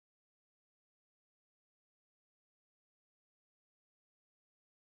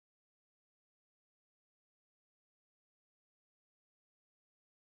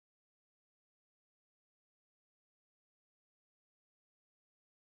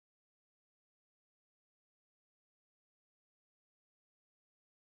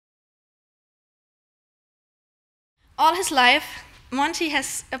All his life, Monty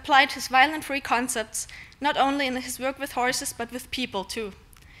has applied his violent-free concepts not only in his work with horses, but with people too.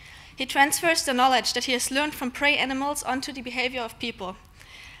 He transfers the knowledge that he has learned from prey animals onto the behavior of people.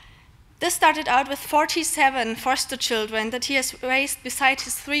 This started out with 47 foster children that he has raised beside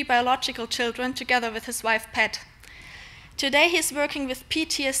his 3 biological children together with his wife Pat. Today he is working with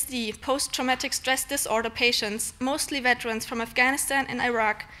PTSD, post-traumatic stress disorder patients, mostly veterans from Afghanistan and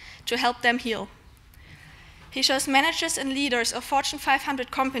Iraq, to help them heal. He shows managers and leaders of Fortune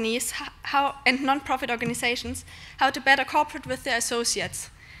 500 companies and non-profit organizations how to better cooperate with their associates.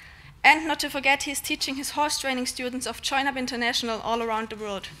 And not to forget, he is teaching his horse training students of Join Up International all around the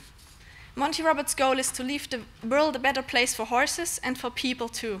world. Monty Roberts' goal is to leave the world a better place for horses and for people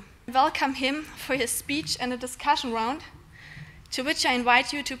too. Welcome him for his speech and a discussion round, to which I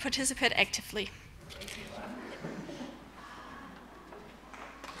invite you to participate actively.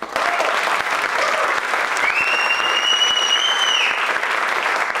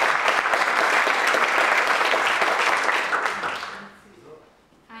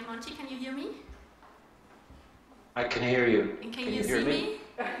 I can hear you. And can you see me?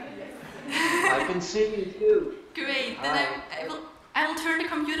 I can see you too. Great. Then I will turn the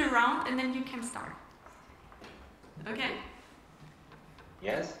computer around and then you can start. Okay?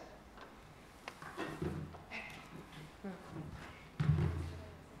 Yes?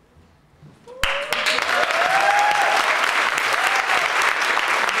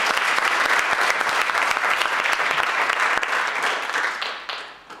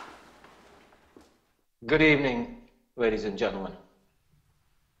 Good evening, ladies and gentlemen.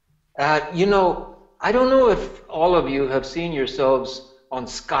 You know, I don't know if all of you have seen yourselves on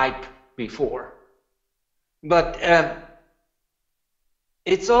Skype before, but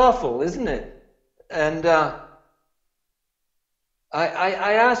it's awful, isn't it? And I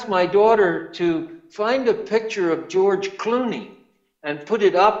asked my daughter to find a picture of George Clooney and put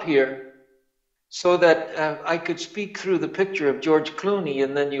it up here so that I could speak through the picture of George Clooney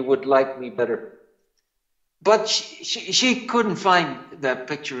and then you would like me better. But she couldn't find that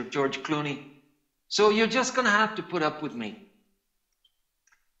picture of George Clooney, so you're just going to have to put up with me.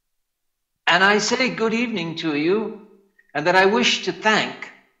 And I say good evening to you, and that I wish to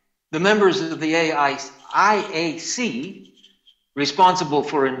thank the members of the IAC responsible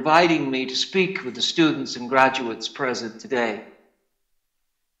for inviting me to speak with the students and graduates present today.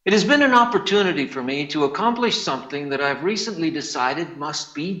 It has been an opportunity for me to accomplish something that I've recently decided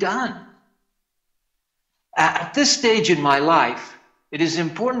must be done. At this stage in my life, it is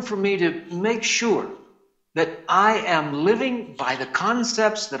important for me to make sure that I am living by the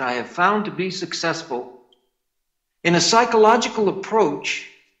concepts that I have found to be successful in a psychological approach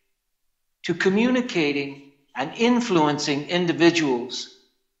to communicating and influencing individuals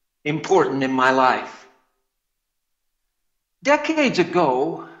important in my life. Decades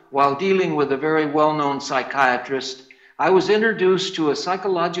ago, while dealing with a very well-known psychiatrist, I was introduced to a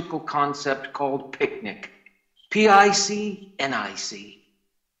psychological concept called PICNIC. P-I-C-N-I-C.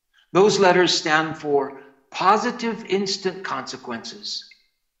 Those letters stand for positive instant consequences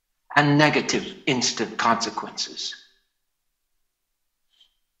and negative instant consequences.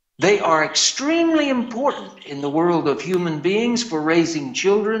 They are extremely important in the world of human beings for raising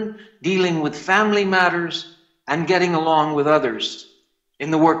children, dealing with family matters, and getting along with others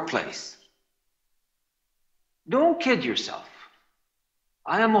in the workplace. Don't kid yourself.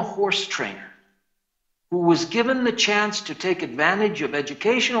 I am a horse trainer who was given the chance to take advantage of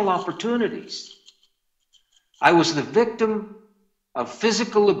educational opportunities. I was the victim of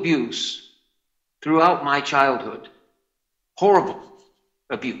physical abuse throughout my childhood, horrible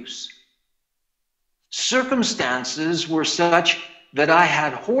abuse. Circumstances were such that I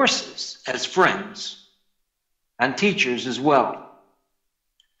had horses as friends and teachers as well.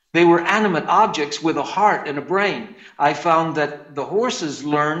 They were animate objects with a heart and a brain. I found that the horses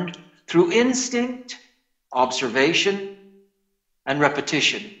learned through instinct, observation, and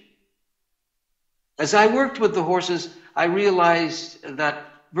repetition. As I worked with the horses, I realized that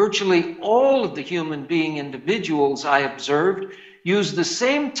virtually all of the human being individuals I observed used the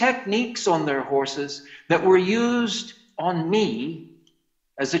same techniques on their horses that were used on me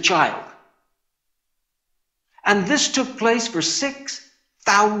as a child. And this took place for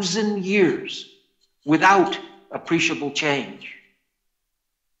 6,000 years without appreciable change.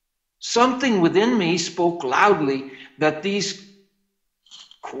 Something within me spoke loudly that these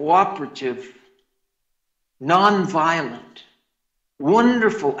cooperative, non-violent,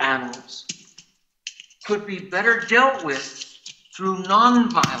 wonderful animals could be better dealt with through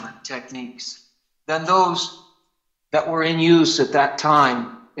non-violent techniques than those that were in use at that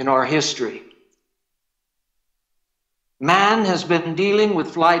time in our history. Man has been dealing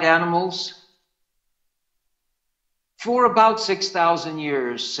with flight animals for about 6,000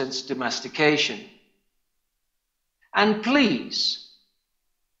 years since domestication. And please,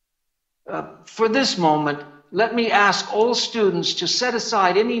 for this moment, let me ask all students to set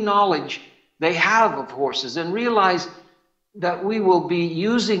aside any knowledge they have of horses and realize that we will be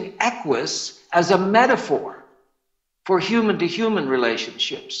using equus as a metaphor for human-to-human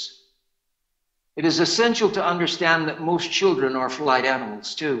relationships. It is essential to understand that most children are flight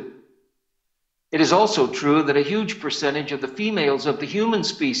animals too. It is also true that a huge percentage of the females of the human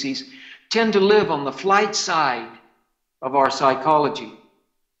species tend to live on the flight side of our psychology.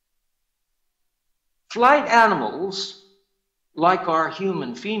 Flight animals, like our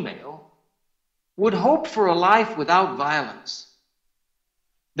human female, would hope for a life without violence.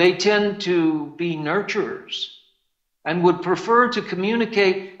 They tend to be nurturers and would prefer to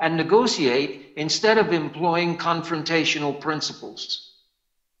communicate and negotiate instead of employing confrontational principles.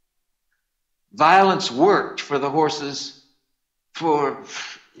 Violence worked for the horses for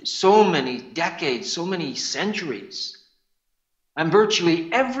so many decades, so many centuries. And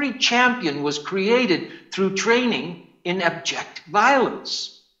virtually every champion was created through training in abject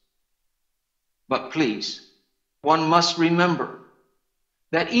violence. But please, one must remember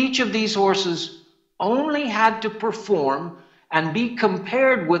that each of these horses only had to perform and be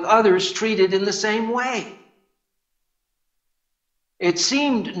compared with others treated in the same way. It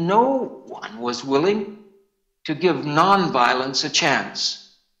seemed no one was willing to give nonviolence a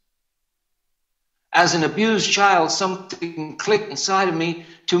chance. As an abused child, something clicked inside of me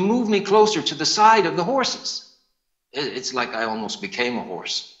to move me closer to the side of the horses. It's like I almost became a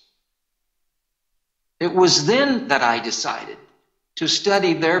horse. It was then that I decided to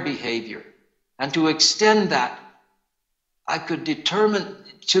study their behavior and to extend that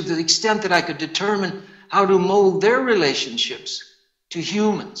to the extent that I could determine how to mold their relationships to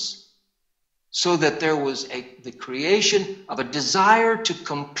humans, so that there was the creation of a desire to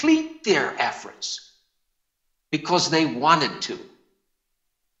complete their efforts because they wanted to,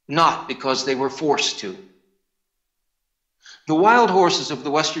 not because they were forced to. The wild horses of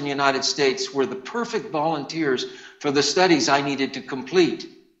the Western United States were the perfect volunteers for the studies I needed to complete.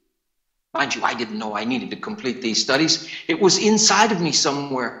 Mind you, I didn't know I needed to complete these studies. It was inside of me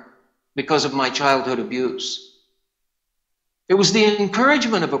somewhere because of my childhood abuse. It was the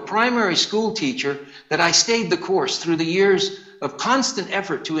encouragement of a primary school teacher that I stayed the course through the years of constant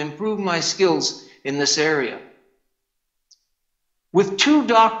effort to improve my skills in this area. With 2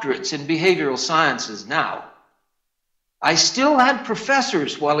 doctorates in behavioral sciences now, I still had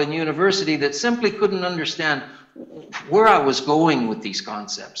professors while in university that simply couldn't understand where I was going with these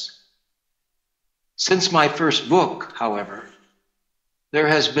concepts. Since my first book, however, there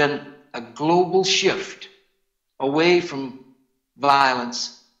has been a global shift away from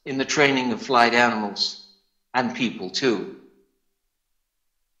violence in the training of flight animals and people too.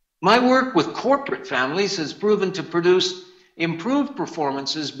 My work with corporate families has proven to produce improved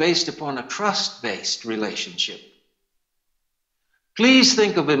performances based upon a trust-based relationship. Please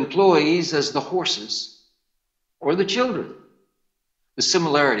think of employees as the horses or the children. The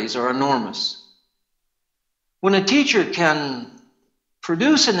similarities are enormous. When a teacher can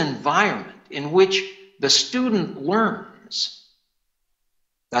produce an environment in which the student learns,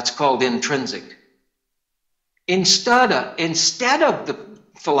 that's called intrinsic. Instead of the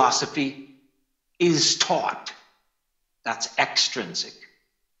philosophy is taught, that's extrinsic.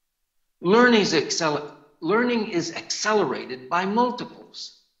 Learning is accelerated by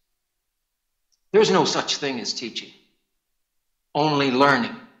multiples. There's no such thing as teaching, only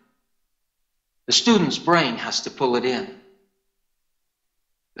learning. The student's brain has to pull it in.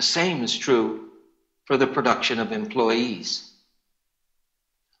 The same is true for the production of employees.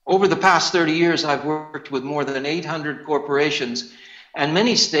 Over the past 30 years, I've worked with more than 800 corporations, and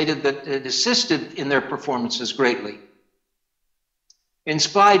many stated that it assisted in their performances greatly. In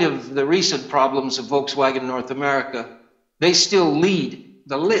spite of the recent problems of Volkswagen North America, they still lead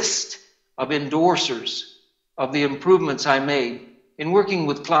the list of endorsers of the improvements I made in working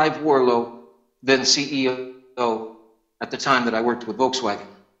with Clive Warlow, then CEO at the time that I worked with Volkswagen.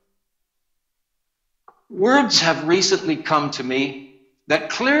 Words have recently come to me that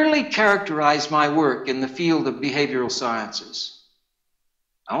clearly characterize my work in the field of behavioral sciences.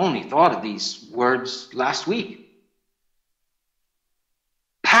 I only thought of these words last week.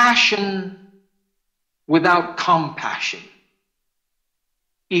 Passion without compassion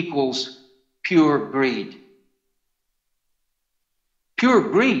equals pure greed. Pure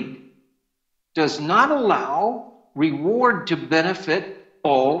greed does not allow reward to benefit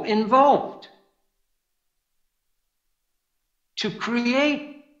all involved. To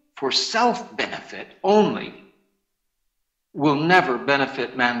create for self-benefit only will never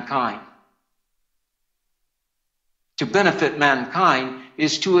benefit mankind. To benefit mankind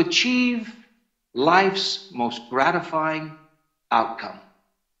is to achieve life's most gratifying outcome.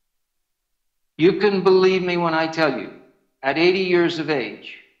 You can believe me when I tell you, at 80 years of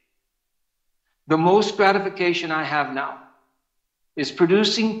age, the most gratification I have now is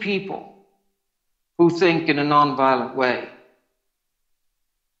producing people who think in a nonviolent way.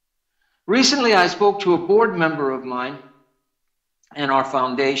 Recently, I spoke to a board member of mine in our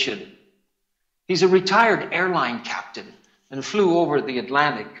foundation. He's a retired airline captain and flew over the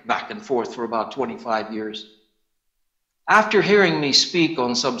Atlantic back and forth for about 25 years. After hearing me speak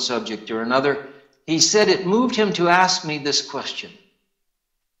on some subject or another, he said it moved him to ask me this question: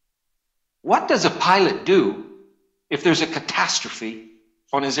 what does a pilot do if there's a catastrophe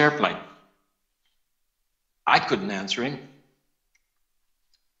on his airplane? I couldn't answer him.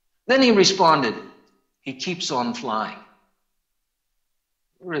 Then he responded, he keeps on flying.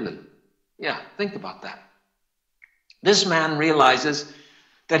 Really? Yeah, think about that. This man realizes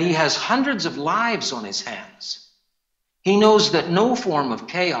that he has hundreds of lives on his hands. He knows that no form of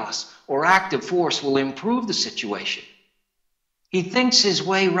chaos or active force will improve the situation. He thinks his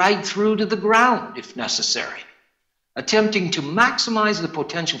way right through to the ground, if necessary, attempting to maximize the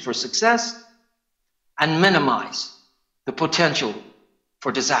potential for success and minimize the potential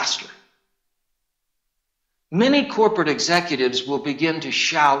for disaster. Many corporate executives will begin to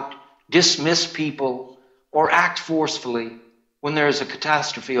shout, dismiss people, or act forcefully when there is a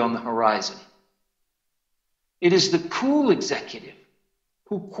catastrophe on the horizon. It is the cool executive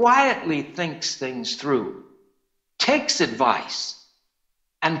who quietly thinks things through, takes advice,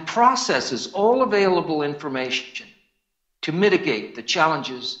 and processes all available information to mitigate the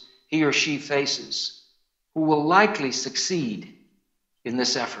challenges he or she faces, who will likely succeed in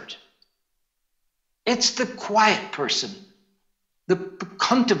this effort. It's the quiet person, the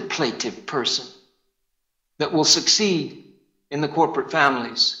contemplative person, that will succeed in the corporate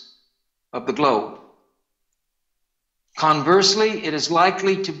families of the globe. Conversely, it is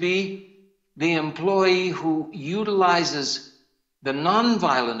likely to be the employee who utilizes the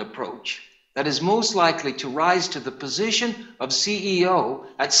nonviolent approach that is most likely to rise to the position of CEO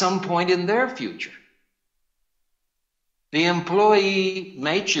at some point in their future. The employee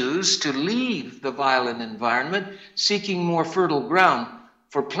may choose to leave the violent environment, seeking more fertile ground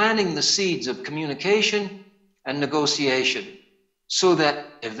for planting the seeds of communication and negotiation, so that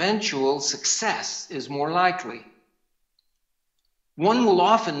eventual success is more likely. One will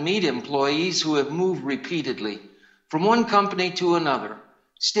often meet employees who have moved repeatedly from one company to another,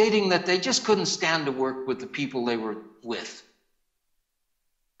 stating that they just couldn't stand to work with the people they were with.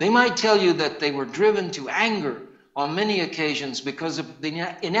 They might tell you that they were driven to anger on many occasions because of the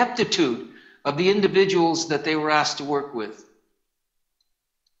ineptitude of the individuals that they were asked to work with.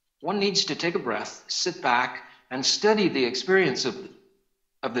 One needs to take a breath, sit back, and study the experience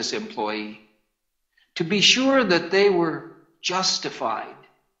of this employee to be sure that they were justified.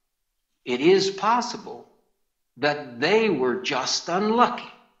 It is possible that they were just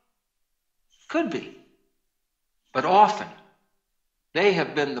unlucky. Could be. But often, they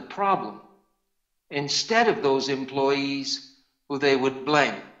have been the problem instead of those employees who they would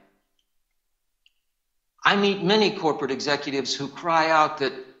blame. I meet many corporate executives who cry out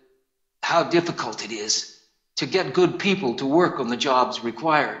that how difficult it is to get good people to work on the jobs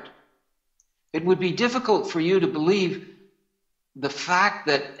required. It would be difficult for you to believe the fact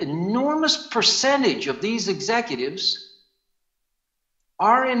that enormous percentage of these executives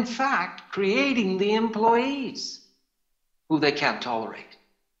are in fact creating the employees who they can't tolerate.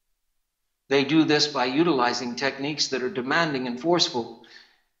 They do this by utilizing techniques that are demanding and forceful,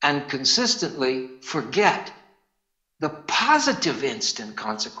 and consistently forget the positive instant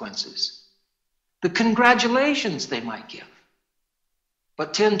consequences, the congratulations they might give,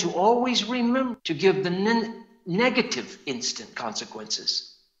 but tend to always remember to give the negative instant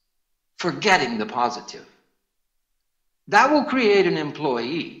consequences, forgetting the positive. That will create an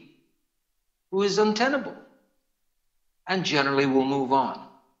employee who is untenable and generally will move on.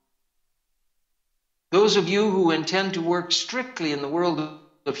 Those of you who intend to work strictly in the world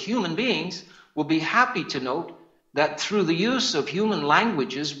of human beings will be happy to note that through the use of human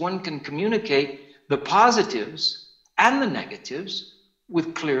languages, one can communicate the positives and the negatives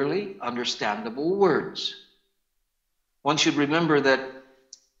with clearly understandable words. One should remember that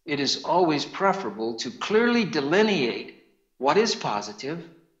it is always preferable to clearly delineate what is positive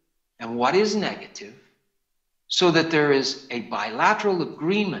and what is negative, so that there is a bilateral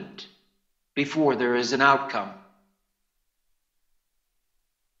agreement before there is an outcome.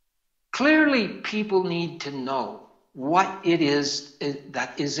 Clearly, people need to know what it is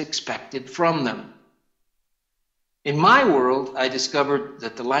that is expected from them. In my world, I discovered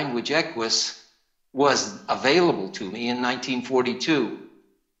that the language equus was available to me in 1942.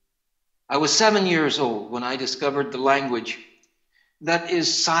 I was 7 years old when I discovered the language that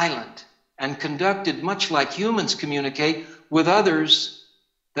is silent and conducted much like humans communicate with others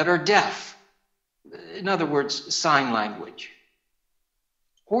that are deaf. In other words, sign language.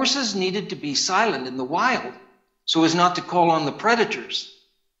 Horses needed to be silent in the wild so as not to call on the predators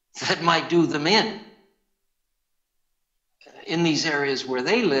that might do them in. In these areas where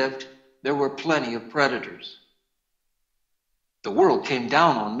they lived, there were plenty of predators. The world came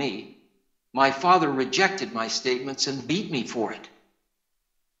down on me. My father rejected my statements and beat me for it,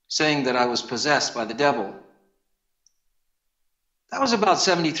 saying that I was possessed by the devil. That was about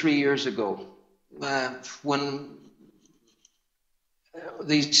 73 years ago, when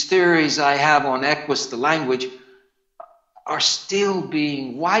these theories I have on equus, the language, are still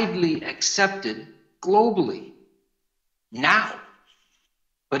being widely accepted globally now.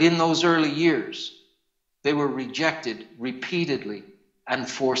 But in those early years, they were rejected repeatedly and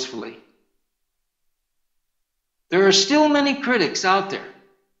forcefully. There are still many critics out there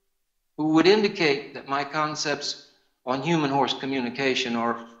who would indicate that my concepts on human-horse communication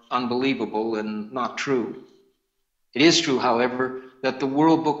are unbelievable and not true. It is true, however, that the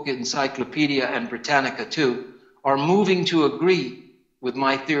World Book Encyclopedia and Britannica, too, are moving to agree with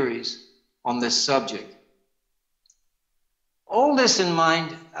my theories on this subject. All this in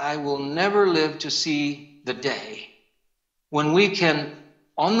mind, I will never live to see the day when we can,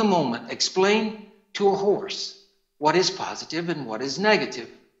 on the moment, explain to a horse what is positive and what is negative,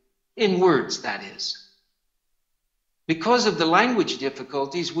 in words, that is. Because of the language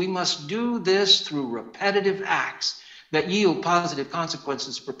difficulties, we must do this through repetitive acts that yield positive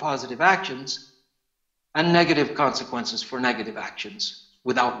consequences for positive actions and negative consequences for negative actions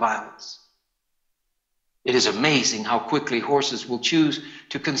without violence. It is amazing how quickly horses will choose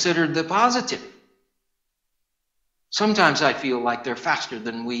to consider the positive. Sometimes I feel like they're faster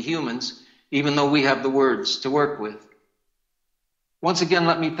than we humans, even though we have the words to work with. Once again,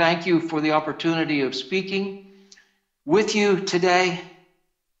 let me thank you for the opportunity of speaking with you today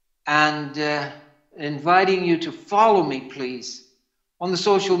and inviting you to follow me, please, on the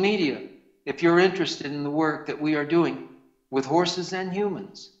social media if you're interested in the work that we are doing with horses and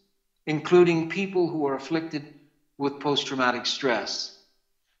humans, including people who are afflicted with post-traumatic stress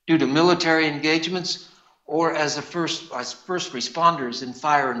due to military engagements or as first responders in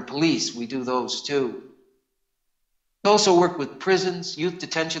fire and police. We do those too. We also work with prisons, youth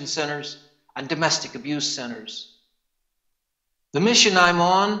detention centers, and domestic abuse centers. The mission I'm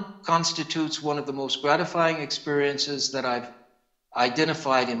on constitutes one of the most gratifying experiences that I've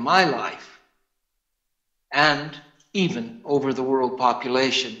identified in my life, and even over the world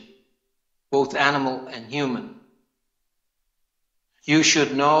population, both animal and human. You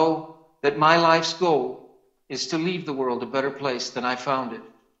should know that my life's goal is to leave the world a better place than I found it,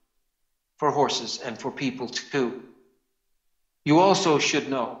 for horses and for people too. You also should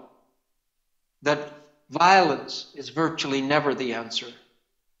know that violence is virtually never the answer.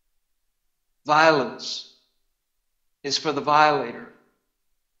 Violence is for the violator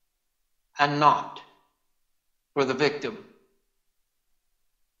and not for the victim.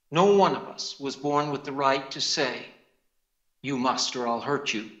 No one of us was born with the right to say, "You must or I'll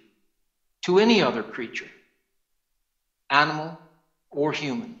hurt you," to any other creature, animal or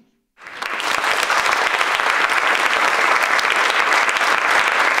human.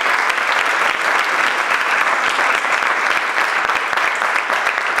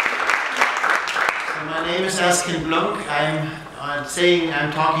 My name is Askin Blunk.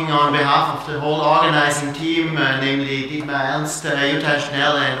 I'm talking on behalf of the whole organizing team, namely Dietmar Ernst, Jutta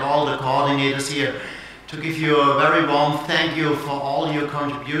Schnell, and all the coordinators here, to give you a very warm thank you for all your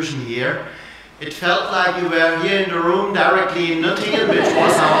contribution here. It felt like you were here in the room directly in Nürtingen, which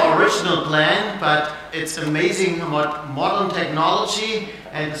was our original plan, but it's amazing what modern technology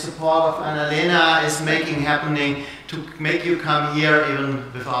and the support of Annalena is making happening to make you come here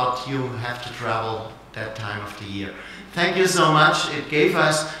even without you have to travel that time of the year. Thank you so much. It gave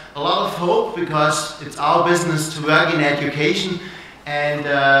us a lot of hope because it's our business to work in education, and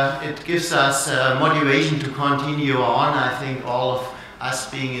it gives us motivation to continue on. I think all of us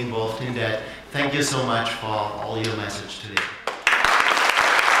being involved in that. Thank you so much for all your message today.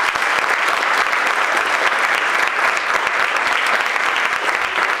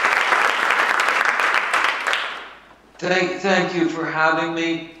 Thank you for having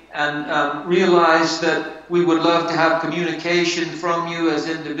me. and realize that we would love to have communication from you as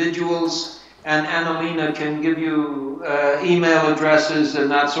individuals, and Annalena can give you email addresses and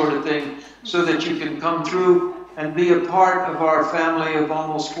that sort of thing so that you can come through and be a part of our family of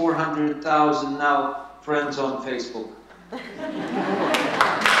almost 400,000 now friends on Facebook.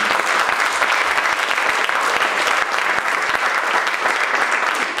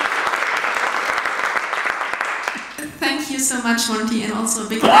 Thank you so much, Monty, and also a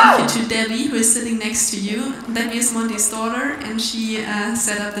big thank you to Debbie, who is sitting next to you. Debbie is Monty's daughter, and she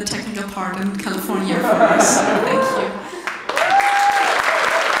set up the technical part in California for us. Thank you.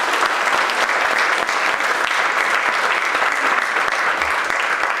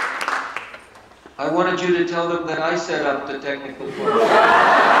 I wanted you to tell them that I set up the technical part.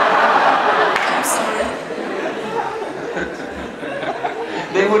 I'm sorry.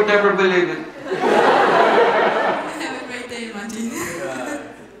 They would never believe it. Have a great day, Monty.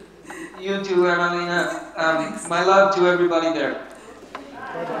 You too, Annalena. My love to everybody there.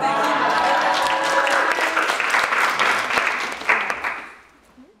 Thank you.